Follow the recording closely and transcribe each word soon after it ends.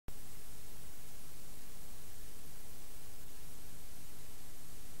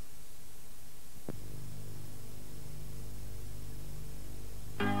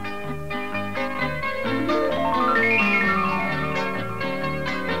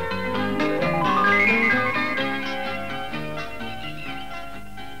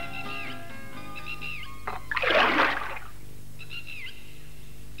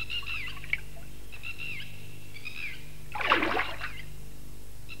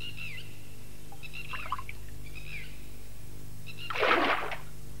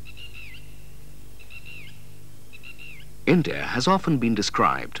India has often been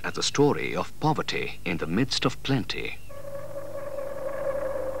described as a story of poverty in the midst of plenty.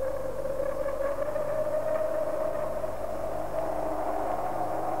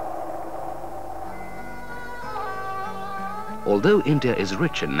 Although India is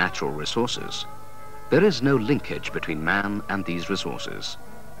rich in natural resources, there is no linkage between man and these resources,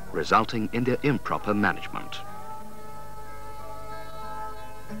 resulting in their improper management.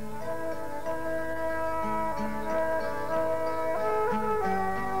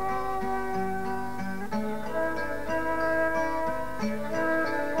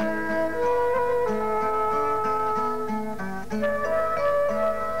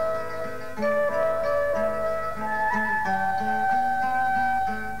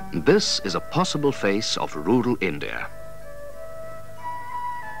 This is a possible face of rural India.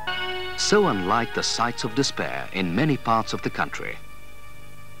 So unlike the sights of despair in many parts of the country.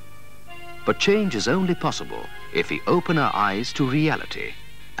 But change is only possible if we open our eyes to reality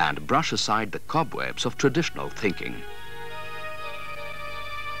and brush aside the cobwebs of traditional thinking.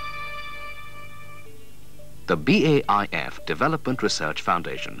 The BAIF Development Research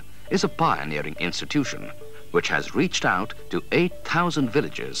Foundation is a pioneering institution which has reached out to 8,000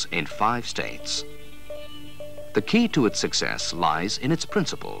 villages in 5 states. The key to its success lies in its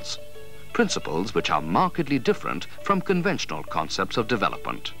principles, principles which are markedly different from conventional concepts of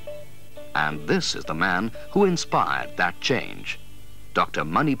development. And this is the man who inspired that change, Dr.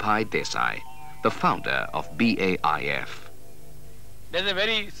 Manibhai Desai, the founder of BAIF. There's a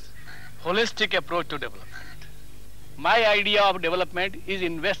very holistic approach to development. My idea of development is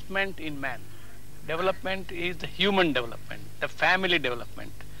investment in man. Development is the human development, the family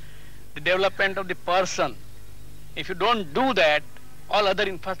development, the development of the person. If you don't do that, all other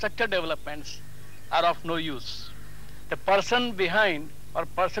infrastructure developments are of no use. The person behind or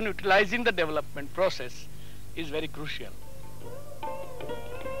person utilizing the development process is very crucial.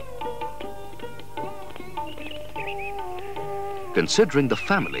 Considering the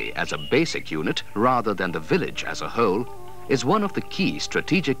family as a basic unit rather than the village as a whole is one of the key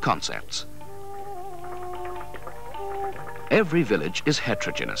strategic concepts. Every village is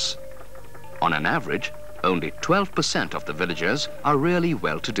heterogeneous. On an average, only 12% of the villagers are really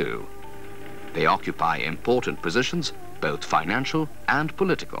well-to-do. They occupy important positions, both financial and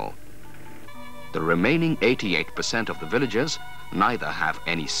political. The remaining 88% of the villagers neither have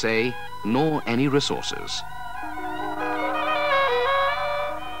any say nor any resources.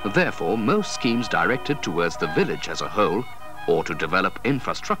 Therefore, most schemes directed towards the village as a whole or to develop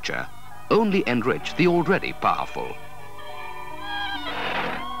infrastructure only enrich the already powerful.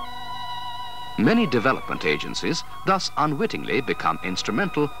 Many development agencies thus unwittingly become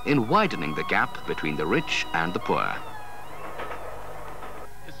instrumental in widening the gap between the rich and the poor.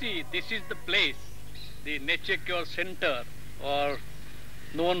 You see, this is the place, the Nature Cure Center, or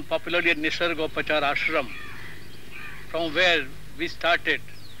known popularly as Nisargopachar Ashram, from where we started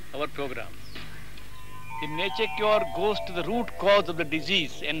our program. The Nature Cure goes to the root cause of the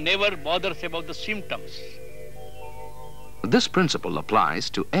disease and never bothers about the symptoms. This principle applies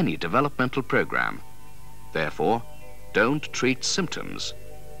to any developmental program. Therefore, don't treat symptoms.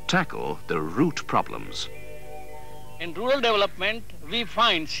 Tackle the root problems. In rural development, we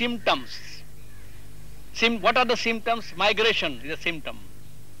find symptoms. What are the symptoms? Migration is a symptom.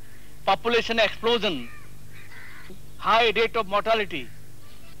 Population explosion, high rate of mortality,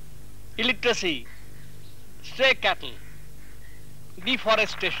 illiteracy, stray cattle,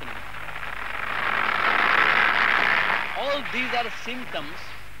 deforestation. All these are symptoms,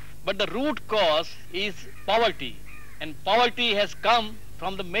 but the root cause is poverty. And poverty has come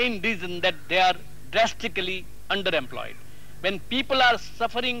from the main reason that they are drastically underemployed. When people are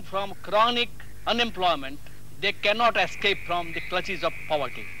suffering from chronic unemployment, they cannot escape from the clutches of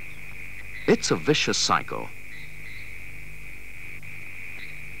poverty. It's a vicious cycle.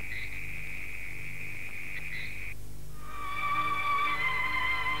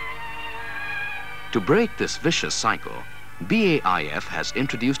 To break this vicious cycle, BAIF has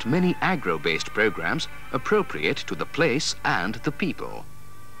introduced many agro-based programs appropriate to the place and the people.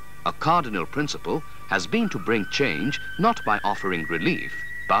 A cardinal principle has been to bring change not by offering relief,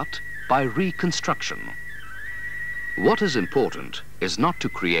 but by reconstruction. What is important is not to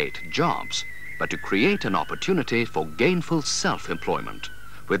create jobs, but to create an opportunity for gainful self-employment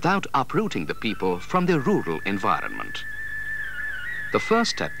without uprooting the people from their rural environment. The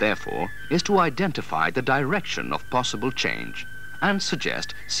first step, therefore, is to identify the direction of possible change and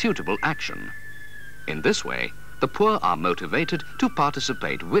suggest suitable action. In this way, the poor are motivated to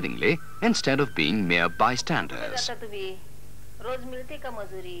participate willingly instead of being mere bystanders.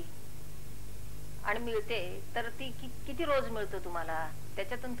 आणि मिळते तर ती किती रोज मिळतं तुम्हाला,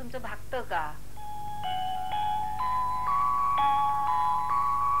 त्याच्यातून तुमचं भागतं का?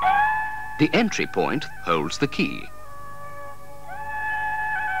 The entry point holds the key.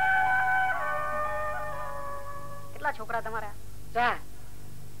 કેટલા છોકરા તમારા?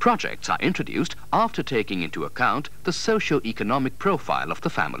 Projects are introduced after taking into account the socio-economic profile of the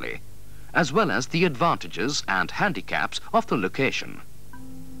family, as well as the advantages and handicaps of the location.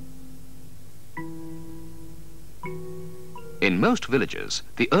 In most villages,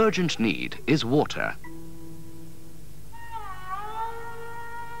 the urgent need is water.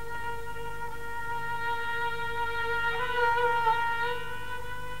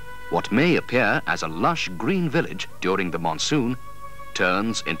 What may appear as a lush green village during the monsoon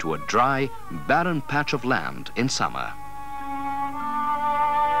turns into a dry, barren patch of land in summer.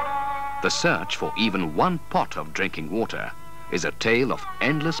 The search for even one pot of drinking water is a tale of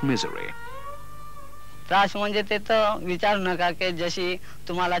endless misery. त्रास म्हणजे ते तर विचारू नका की जशी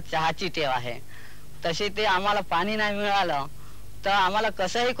तुम्हाला चहाची टेव आहे तशी ते आम्हाला पाणी नाही मिळालं तर आम्हाला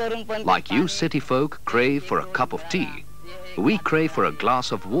कसंही करून पण Like you city folk crave for a cup of tea, we crave for a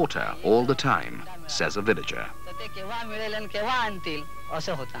glass of water all the time, says a villager. तर ते केव्हा मिळेल आणि केव्हा आणतील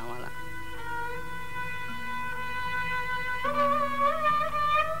असं होतं आम्हाला.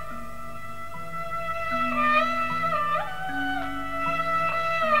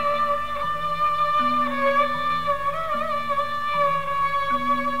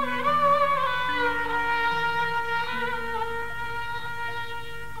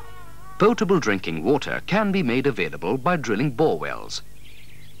 Potable drinking water can be made available by drilling bore wells.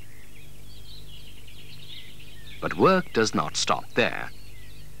 But work does not stop there.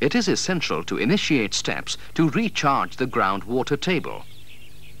 It is essential to initiate steps to recharge the groundwater table.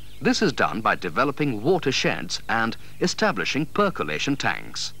 This is done by developing watersheds and establishing percolation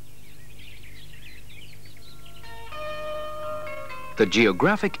tanks. The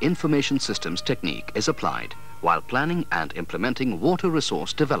Geographic Information Systems technique is applied while planning and implementing water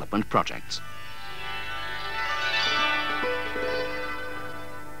resource development projects.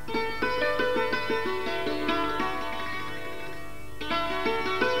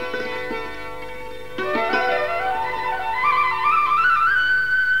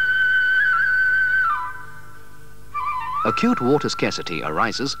 Acute water scarcity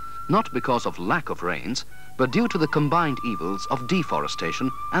arises not because of lack of rains, but due to the combined evils of deforestation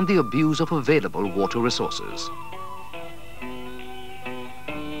and the abuse of available water resources.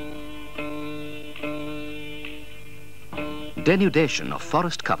 Denudation of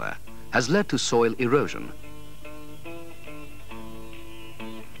forest cover has led to soil erosion.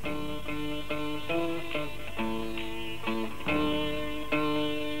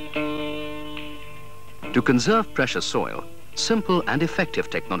 To conserve precious soil, simple and effective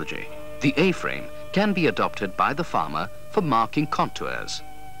technology, the A-frame, can be adopted by the farmer for marking contours.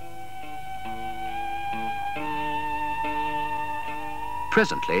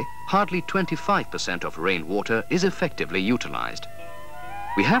 Presently, hardly 25% of rainwater is effectively utilized.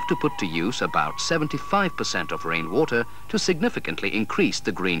 We have to put to use about 75% of rainwater to significantly increase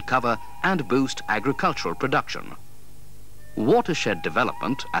the green cover and boost agricultural production. Watershed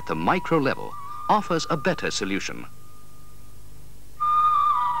development at the micro level offers a better solution.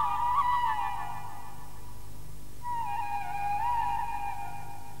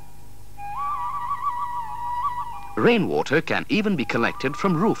 Rainwater can even be collected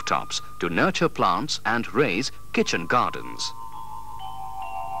from rooftops to nurture plants and raise kitchen gardens.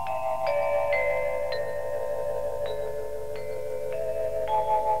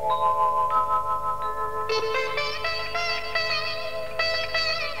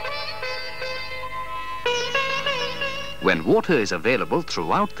 When water is available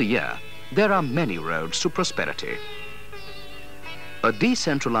throughout the year, there are many roads to prosperity. A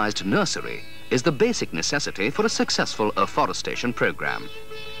decentralized nursery is the basic necessity for a successful afforestation program.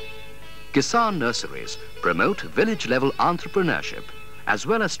 Kisan nurseries promote village-level entrepreneurship as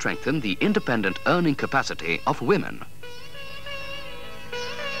well as strengthen the independent earning capacity of women.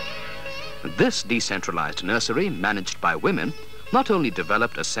 This decentralized nursery, managed by women, not only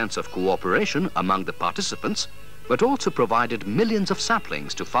developed a sense of cooperation among the participants, but also provided millions of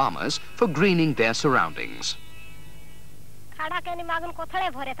saplings to farmers for greening their surroundings.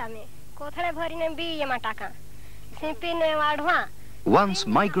 Once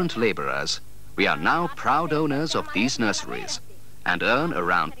migrant laborers, we are now proud owners of these nurseries and earn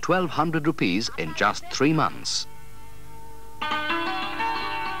around 1,200 rupees in just 3 months.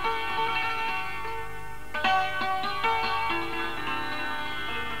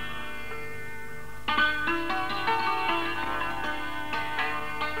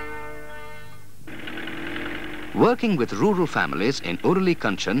 Working with rural families in Urali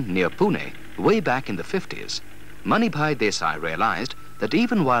Kanchan near Pune way back in the 50s, Manibhai Desai realized that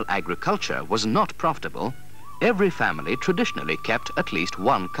even while agriculture was not profitable, every family traditionally kept at least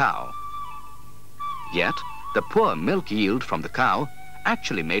one cow. Yet, the poor milk yield from the cow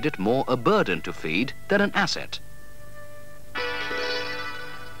actually made it more a burden to feed than an asset.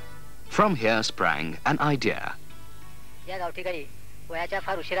 From here sprang an idea. या गावठी गाई वयाच्या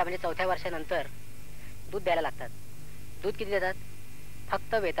फार उशिरा म्हणजे 4थ्या वर्षानंतर दूध द्यायला लागतात. दूध किती देतात?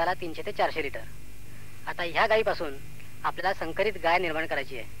 फक्त वेताला 300 ते 400 लिटर. आता ह्या गाईपासून आपल्याला संकरित गाय निर्माण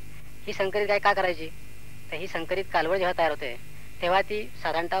करायची आहे. ही संकरित गाय का करायची? तर ही संकरित कालवड जेव्हा तयार होते तेव्हा ती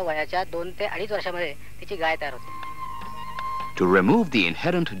साधारणतः वयाच्या 2 ते 2.5 वर्षामध्ये तिची गाय तयार होते. To remove the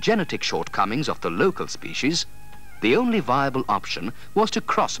inherent genetic shortcomings of the local species, the only viable option was to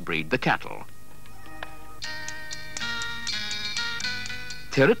crossbreed the cattle.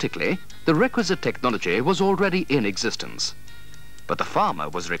 Theoretically, the requisite technology was already in existence, but the farmer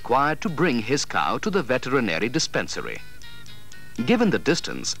was required to bring his cow to the veterinary dispensary. Given the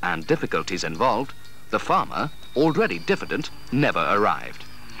distance and difficulties involved, the farmer, already diffident, never arrived.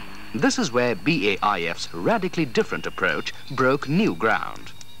 This is where BAIF's radically different approach broke new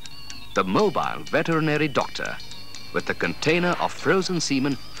ground. The mobile veterinary doctor, with a container of frozen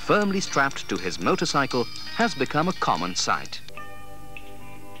semen firmly strapped to his motorcycle, has become a common sight.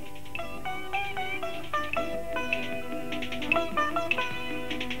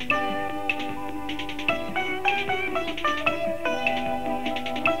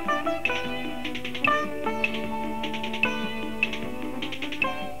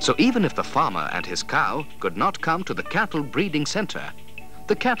 So even if the farmer and his cow could not come to the cattle breeding center,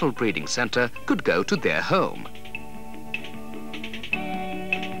 the cattle breeding center could go to their home.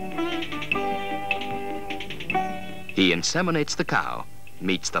 He inseminates the cow,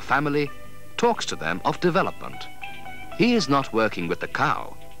 meets the family, talks to them of development. He is not working with the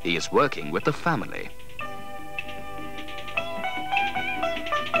cow, he is working with the family.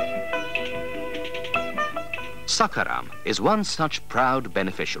 Sakaram is one such proud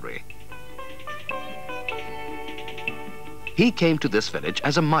beneficiary. He came to this village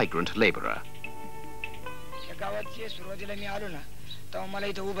as a migrant laborer.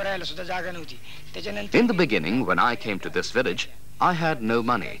 In the beginning, when I came to this village, I had no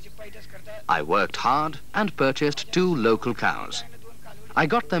money. I worked hard and purchased 2 local cows. I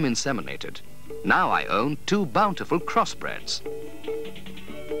got them inseminated. Now I own 2 bountiful crossbreds.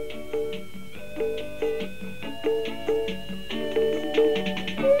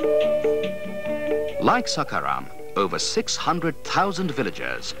 Like Sakaram, over 600,000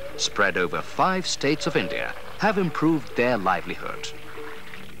 villagers spread over 5 states of India have improved their livelihood.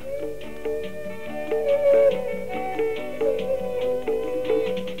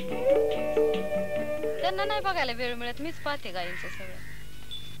 त्यांना नाही बघायला वेळ मिळत, मीच पाहते गायींचं सगळं.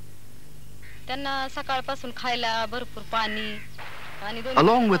 त्यांना सकाळपासून खायला भरपूर पाणी आणि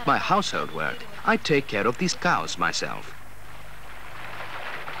Along with my household work, I take care of these cows myself.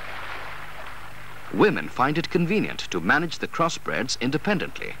 Women find it convenient to manage the crossbreds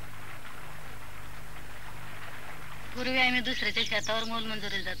independently. पूर्वी आम्ही दुसऱ्याच्या शेतावर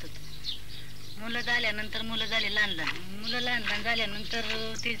मोलमजुरीला जात होतो. मुलं झाल्यानंतर मुलं झाली लहान लहान झाल्यानंतर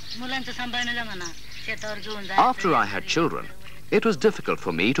ते मुलांचं सांभाळणं जमाना शेतावर घेऊन जा. After I had children, it was difficult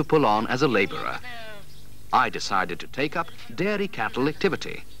for me to pull on as a laborer. I decided to take up dairy cattle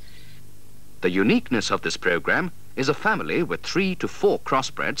activity. The uniqueness of this program is a family with 3 to 4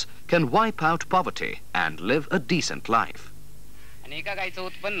 crossbreds can wipe out poverty and live a decent life.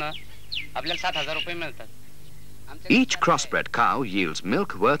 Each crossbred cow yields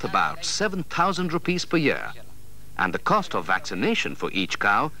milk worth about 7,000 rupees per year, and the cost of vaccination for each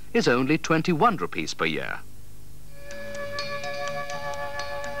cow is only 21 rupees per year.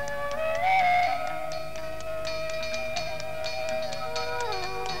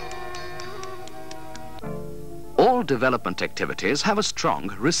 All development activities have a strong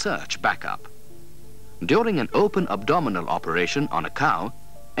research backup. During an open abdominal operation on a cow,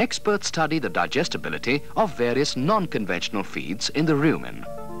 experts study the digestibility of various non-conventional feeds in the rumen.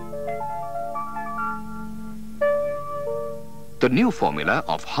 The new formula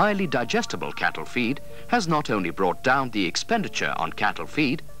of highly digestible cattle feed has not only brought down the expenditure on cattle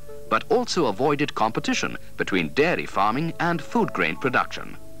feed, but also avoided competition between dairy farming and food grain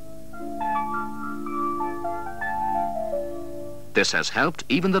production. This has helped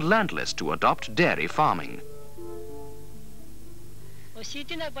even the landless to adopt dairy farming.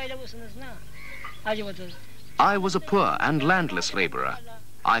 I was a poor and landless laborer.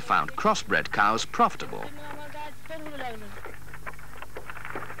 I found crossbred cows profitable.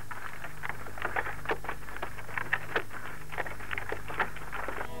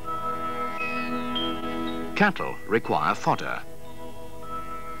 Cattle require fodder.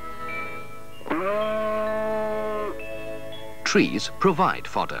 Trees provide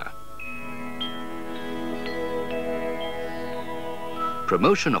fodder.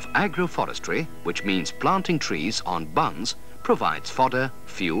 Promotion of agroforestry, which means planting trees on bunds, provides fodder,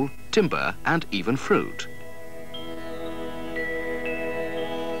 fuel, timber and even fruit.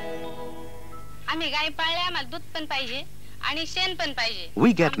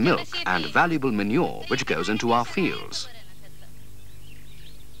 We get milk and valuable manure which goes into our fields.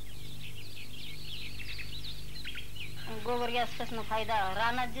 गोबर गॅसपासून फायदा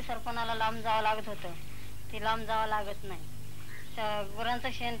रानात जी सरपणाला लांब जावं लागत होतं ते लांब जावं लागत नाही तर गुरांचं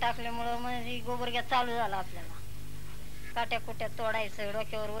शेण टाकल्यामुळे म्हणजे गोबर गॅस चालू झाला आपल्याला काट्या कुट्या तोडायचं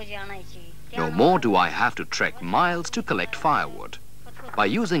डोक्यावर ओझी आणायची No more do I have to trek miles to collect firewood. By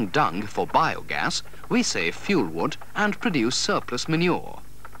using dung for biogas, we save fuel wood and produce surplus manure.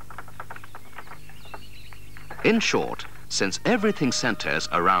 In short, since everything centers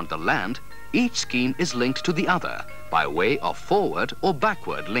around the land, each scheme is linked to the other by way of forward or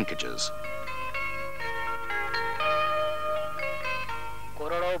backward linkages.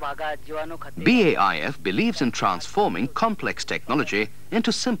 BAIF believes in transforming complex technology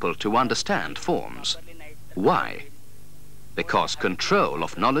into simple-to-understand forms. Why? Because control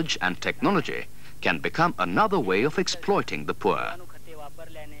of knowledge and technology can become another way of exploiting the poor.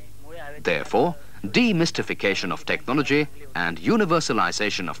 Therefore, demystification of technology and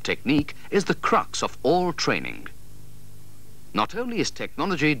universalization of technique is the crux of all training. Not only is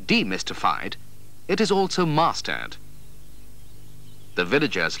technology demystified, it is also mastered. The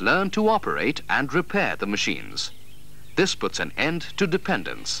villagers learn to operate and repair the machines. This puts an end to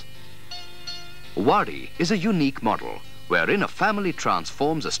dependence. Wadi is a unique model wherein a family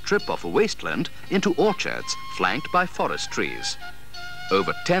transforms a strip of wasteland into orchards flanked by forest trees.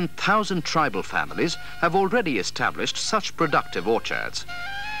 Over 10,000 tribal families have already established such productive orchards.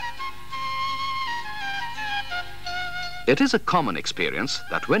 It is a common experience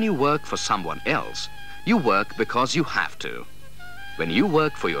that when you work for someone else, you work because you have to. When you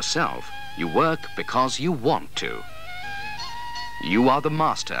work for yourself, you work because you want to. You are the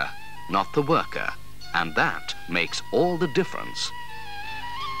master, not the worker, and that makes all the difference.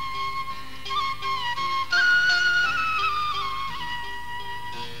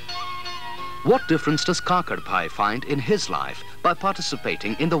 What difference does Kakadpai find in his life by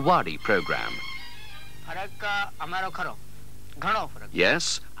participating in the Wadi program?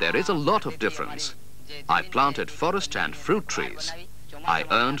 Yes, there is a lot of difference. I planted forest and fruit trees. I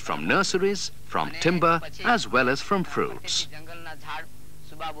earned from nurseries, from timber, as well as from fruits.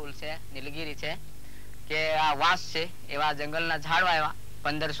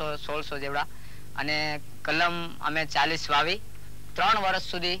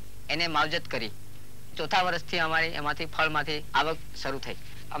 એને માવજત કરી ચોથા વર્ષથી અમારી એમાંથી ફળમાંથી આવક શરૂ થઈ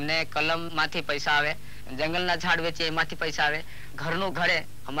અમને કલમમાંથી પૈસા આવે જંગલના ઝાડ વેચે એમાંથી પૈસા આવે ઘરનું ઘરે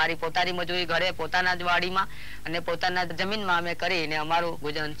અમારી પોતાની મજૂરી ઘરે પોતાના જ વાડીમાં અને પોતાના જમીનમાં અમે કરીને અમારું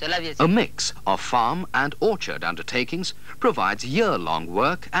ગુજન ચલાવીએ છીએ. A mix of farm and orchard undertakings provides year-long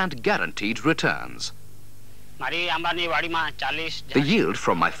work and guaranteed returns. મારી આંબાની વાડીમાં 40 The yield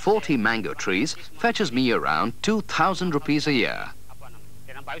from my 40 mango trees fetches me around 2,000 rupees a year.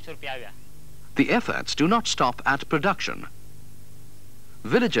 The efforts do not stop at production.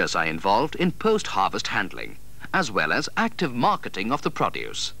 Villagers are involved in post-harvest handling, as well as active marketing of the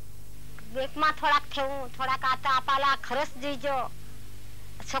produce.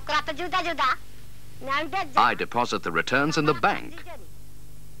 I deposit the returns in the bank.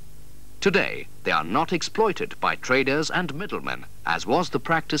 Today, they are not exploited by traders and middlemen, as was the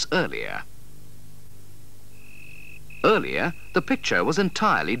practice earlier. Earlier, the picture was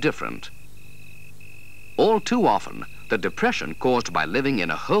entirely different. All too often, the depression caused by living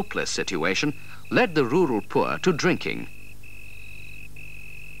in a hopeless situation led the rural poor to drinking.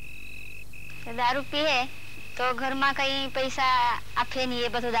 दारू पीए तो घर में कई पैसा आपे नहीं है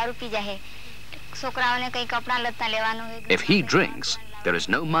बस दारू पी जाए छोकराओं ने कई कपड़ा लत्ता लेवानो है. If he drinks, there is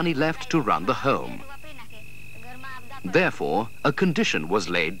no money left to run the home. Therefore, a condition was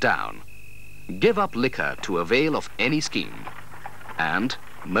laid down. Give up liquor to avail of any scheme. And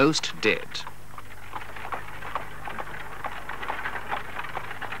most did.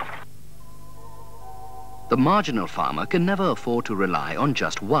 The marginal farmer can never afford to rely on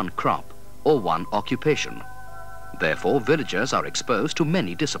just one crop or one occupation. Therefore, villagers are exposed to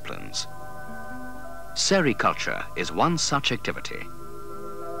many disciplines. Sericulture is one such activity.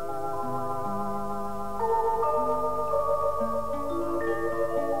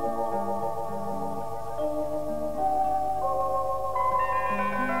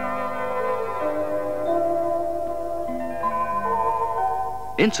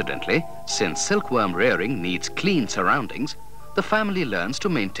 Incidentally, since silkworm rearing needs clean surroundings, the family learns to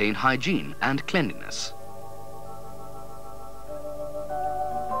maintain hygiene and cleanliness.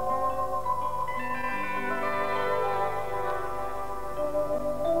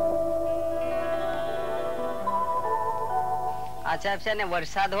 अच्छा से ने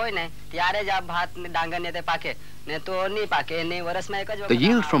वरसाद होय ने त्यारे ज आ भात ने डांगर ने ते पाके ने तो नहीं पाके ने वर्ष में एक ज The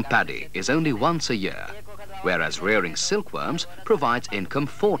yield from paddy is only once a year, whereas rearing silkworms provides income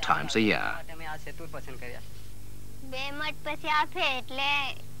 4 times a year.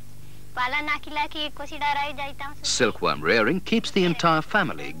 Silkworm rearing keeps the entire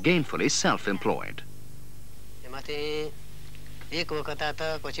family gainfully self-employed.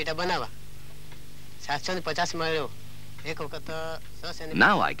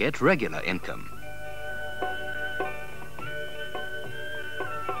 Now I get regular income.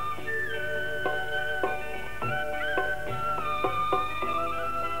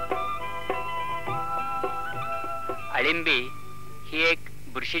 अळिंबी ही एक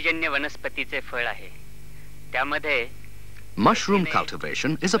बुरशीजन्य वनस्पतीचे फळ आहे. त्यामध्ये Mushroom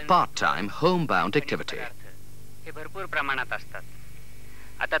cultivation is a part-time, homebound activity. हे भरपूर प्रमाणात असतात.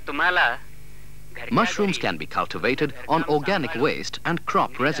 आता तुम्हाला Mushrooms can be cultivated on organic waste and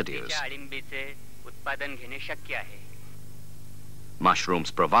crop residues. अळिंबीचे उत्पादन घेणे शक्य आहे.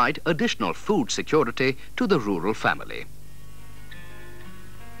 Mushrooms provide additional food security to the rural family.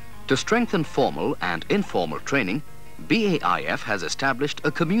 To strengthen formal and informal training, BAIF has established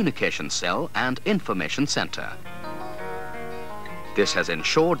a communication cell and information center. This has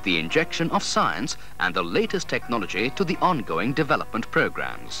ensured the injection of science and the latest technology to the ongoing development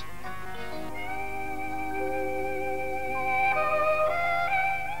programs.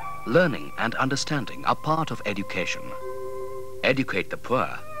 Learning and understanding are part of education. Educate the poor,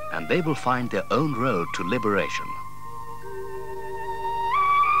 and they will find their own road to liberation.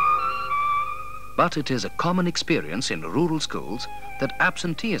 But it is a common experience in rural schools that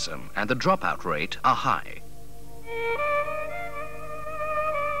absenteeism and the dropout rate are high.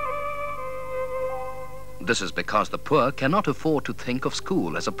 This is because the poor cannot afford to think of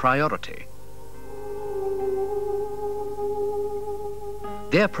school as a priority.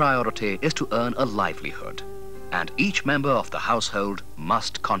 Their priority is to earn a livelihood, and each member of the household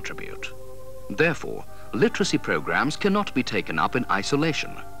must contribute. Therefore, literacy programs cannot be taken up in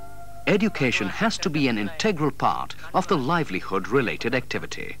isolation. Education has to be an integral part of the livelihood-related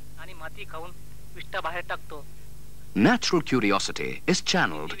activity. Natural curiosity is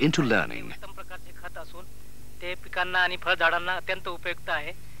channeled into learning.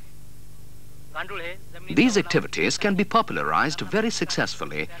 These activities can be popularized very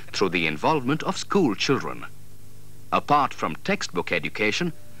successfully through the involvement of school children. Apart from textbook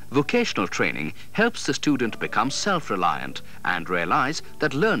education, vocational training helps the student become self-reliant and realize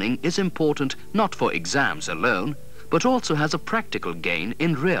that learning is important not for exams alone, but also has a practical gain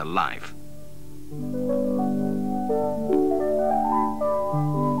in real life.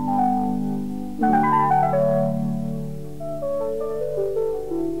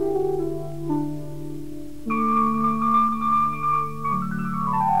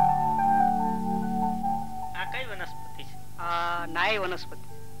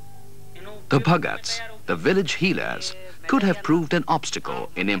 The Bhagats, the village healers, could have proved an obstacle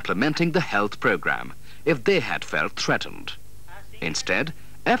in implementing the health program if they had felt threatened. Instead,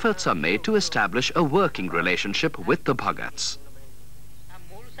 efforts are made to establish a working relationship with the Bhagats.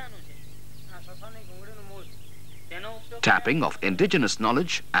 Tapping of indigenous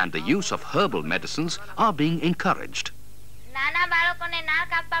knowledge and the use of herbal medicines are being encouraged.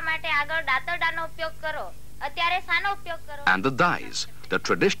 And the dais, the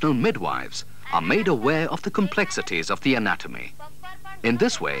traditional midwives, are made aware of the complexities of the anatomy. In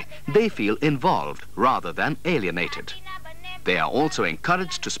this way, they feel involved rather than alienated. They are also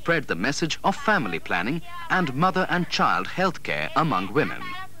encouraged to spread the message of family planning and mother and child health care among women.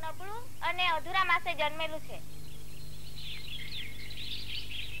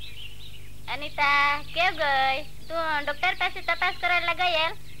 Anita, કેવ ગઈ? તું doctor પાસે તપાસ કરાવવા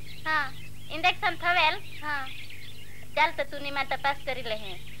ગયેલ? હા, injection થવેલ? હા. ચાલ તો તું નીમાં તપાસ કરી લે.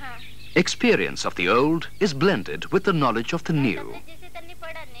 હા. Experience of the old is blended with the knowledge of the new. GC તની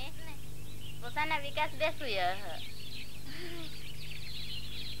પડે ને. પોતાના વિકાસ બેસુય.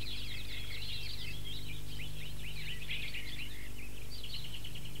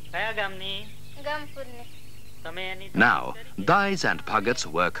 કયા ગામની? ગમપુરની. Now, dais and bhagats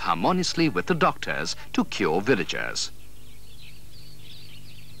work harmoniously with the doctors to cure villagers.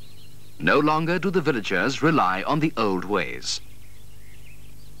 No longer do the villagers rely on the old ways.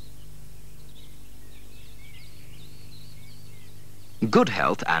 Good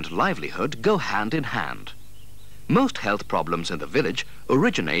health and livelihood go hand in hand. Most health problems in the village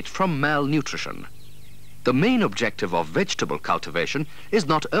originate from malnutrition. The main objective of vegetable cultivation is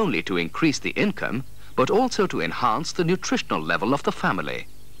not only to increase the income, but also to enhance the nutritional level of the family.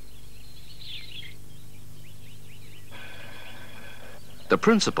 The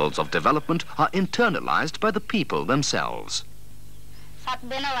principles of development are internalized by the people themselves. सात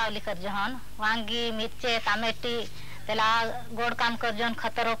बेना वावली कर जहन वांगी मिर्चे टमाटी तेला गोड काम कर जहन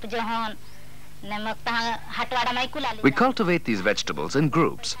खतर उपजे हन ने मग ता हटवाड़ा माई कुला We cultivate these vegetables in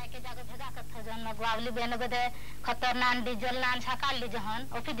groups. Mug वावली Ben गदे खतर नान डीजल नान छकाल ली जहन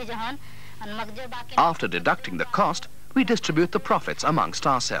ओपी दी जहन अन मग जो बाकी After deducting the cost, we distribute the profits amongst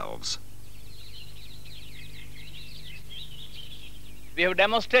ourselves. We have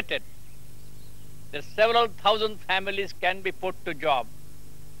demonstrated that several thousand families can be put to job,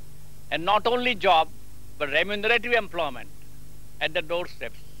 and not only job, but remunerative employment at the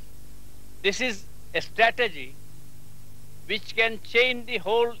doorsteps. This is a strategy which can change the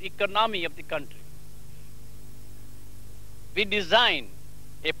whole economy of the country. We design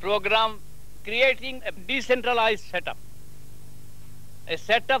a program creating a decentralized setup, a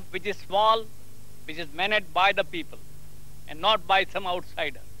setup which is small, which is managed by the people and not by some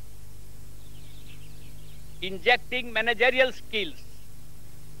outsider. Injecting managerial skills,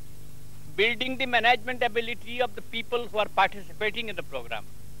 building the management ability of the people who are participating in the program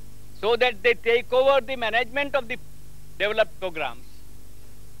so that they take over the management of the developed programs.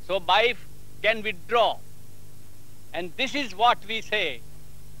 So BAIF can withdraw. And this is what we say,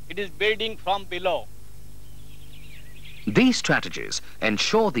 it is building from below. These strategies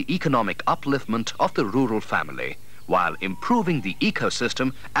ensure the economic upliftment of the rural family while improving the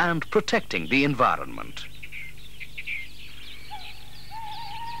ecosystem and protecting the environment.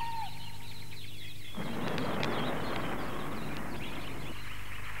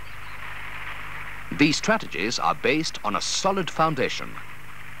 These strategies are based on a solid foundation.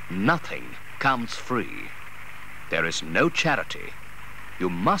 Nothing comes free. There is no charity. You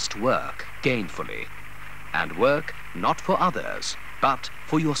must work gainfully, and work not for others, but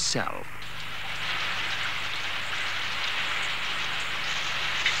for yourself.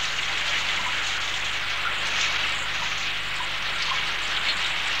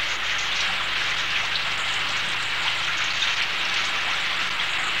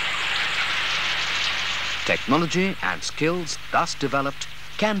 Technology and skills thus developed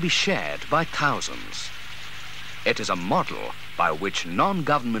can be shared by thousands. It is a model by which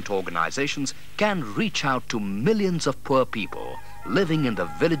non-government organizations can reach out to millions of poor people living in the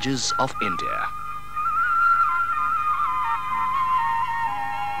villages of India.